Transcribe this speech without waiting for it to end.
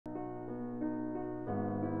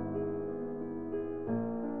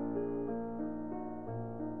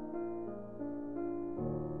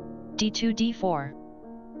d2 d4.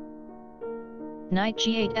 Knight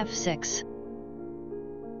g8 f6.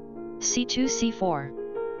 c2 c4.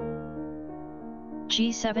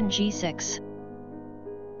 g7 g6.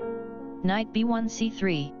 Knight b1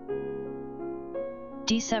 c3.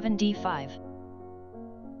 d7 d5.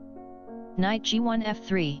 Knight g1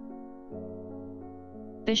 f3.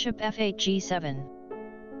 Bishop f8 g7.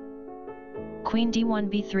 Queen d1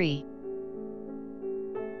 b3.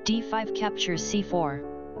 d5 captures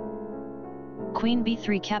c4. Queen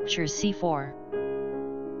b3 captures c4.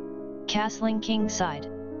 Castling king side.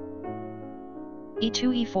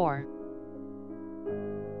 e2 e4.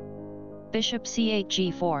 Bishop c8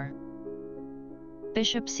 g4.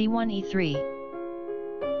 Bishop c1 e3.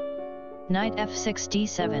 Knight f6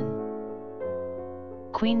 d7.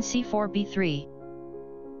 Queen c4 b3.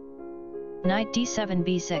 Knight d7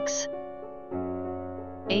 b6.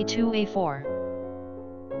 a2 a4.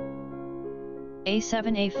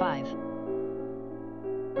 a7 a5.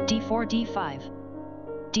 d4 d5.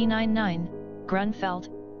 d9 9, Grunfeld,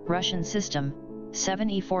 Russian system, 7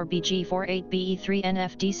 e4 bg4 8 be3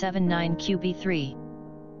 nf d7 9 qb3.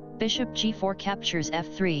 Bishop g4 captures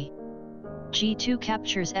f3. g2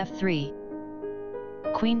 captures f3.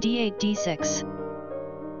 Queen d8 d6.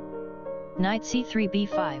 Knight c3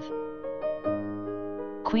 b5.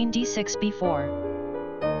 Queen d6 b4.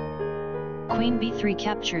 Queen b3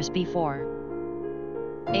 captures b4.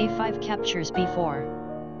 a5 captures b4.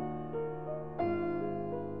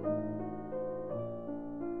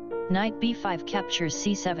 Knight b5 captures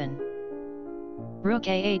c7. Rook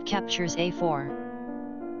a8 captures a4.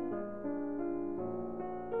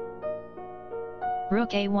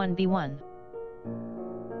 Rook a1 b1.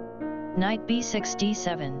 Knight b6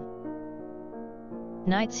 d7.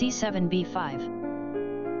 Knight c7 b5.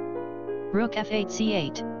 Rook f8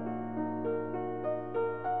 c8.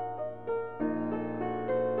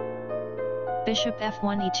 Bishop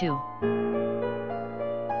f1 e2.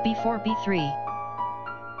 b4 b3.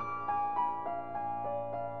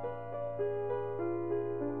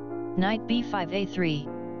 Knight b5 a3.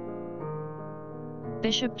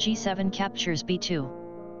 Bishop g7 captures b2.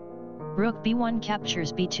 Rook b1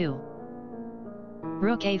 captures b2.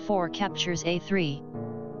 Rook a4 captures a3.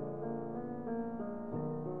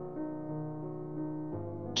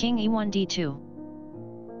 King e1 d2.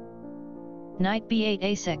 Knight b8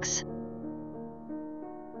 a6.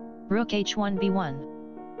 Rook h1 b1.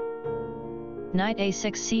 Knight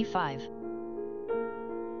a6 c5.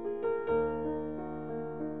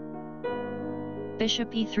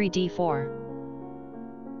 Bishop e3 d4.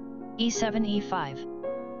 e7 e5.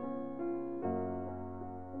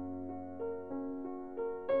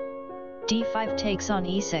 d5 takes on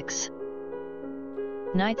e6.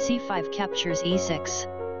 Knight c5 captures e6.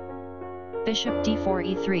 Bishop d4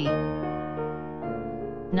 e3.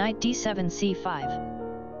 Knight d7 c5.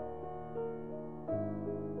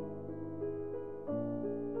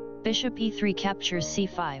 Bishop e3 captures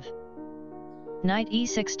c5. Knight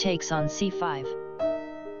e6 takes on c5.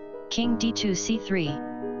 King d2 c3.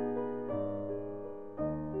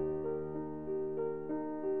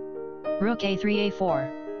 Rook a3 a4.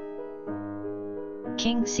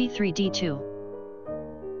 King c3 d2.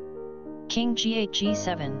 King g8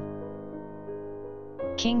 g7.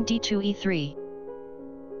 King d2 e3.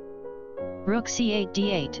 Rook c8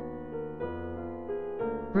 d8.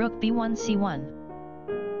 Rook b1 c1.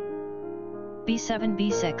 b7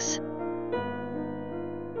 b6.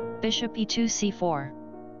 Bishop e2 c4.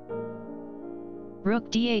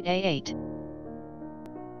 Rook d8 a8.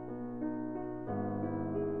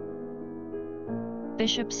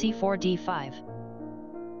 Bishop c4 d5.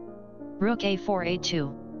 Rook a4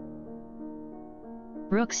 a2.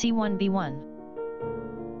 Rook c1 b1.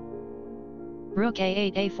 Rook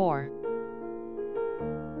a8 a4.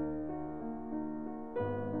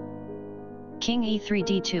 King e3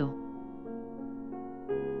 d2.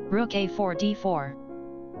 Rook a4 d4.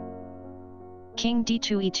 King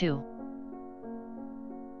d2 e2.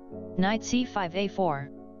 Knight c5 a4.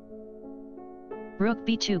 Rook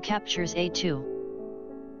b2 captures a2.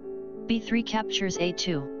 b3 captures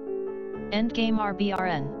a2. Endgame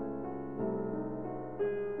RBRN.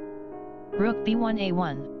 Rook b1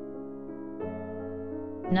 a1.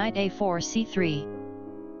 Knight a4 c3.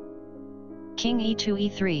 King e2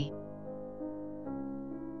 e3.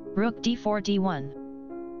 Rook d4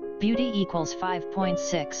 d1. Beauty equals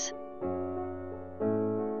 5.6.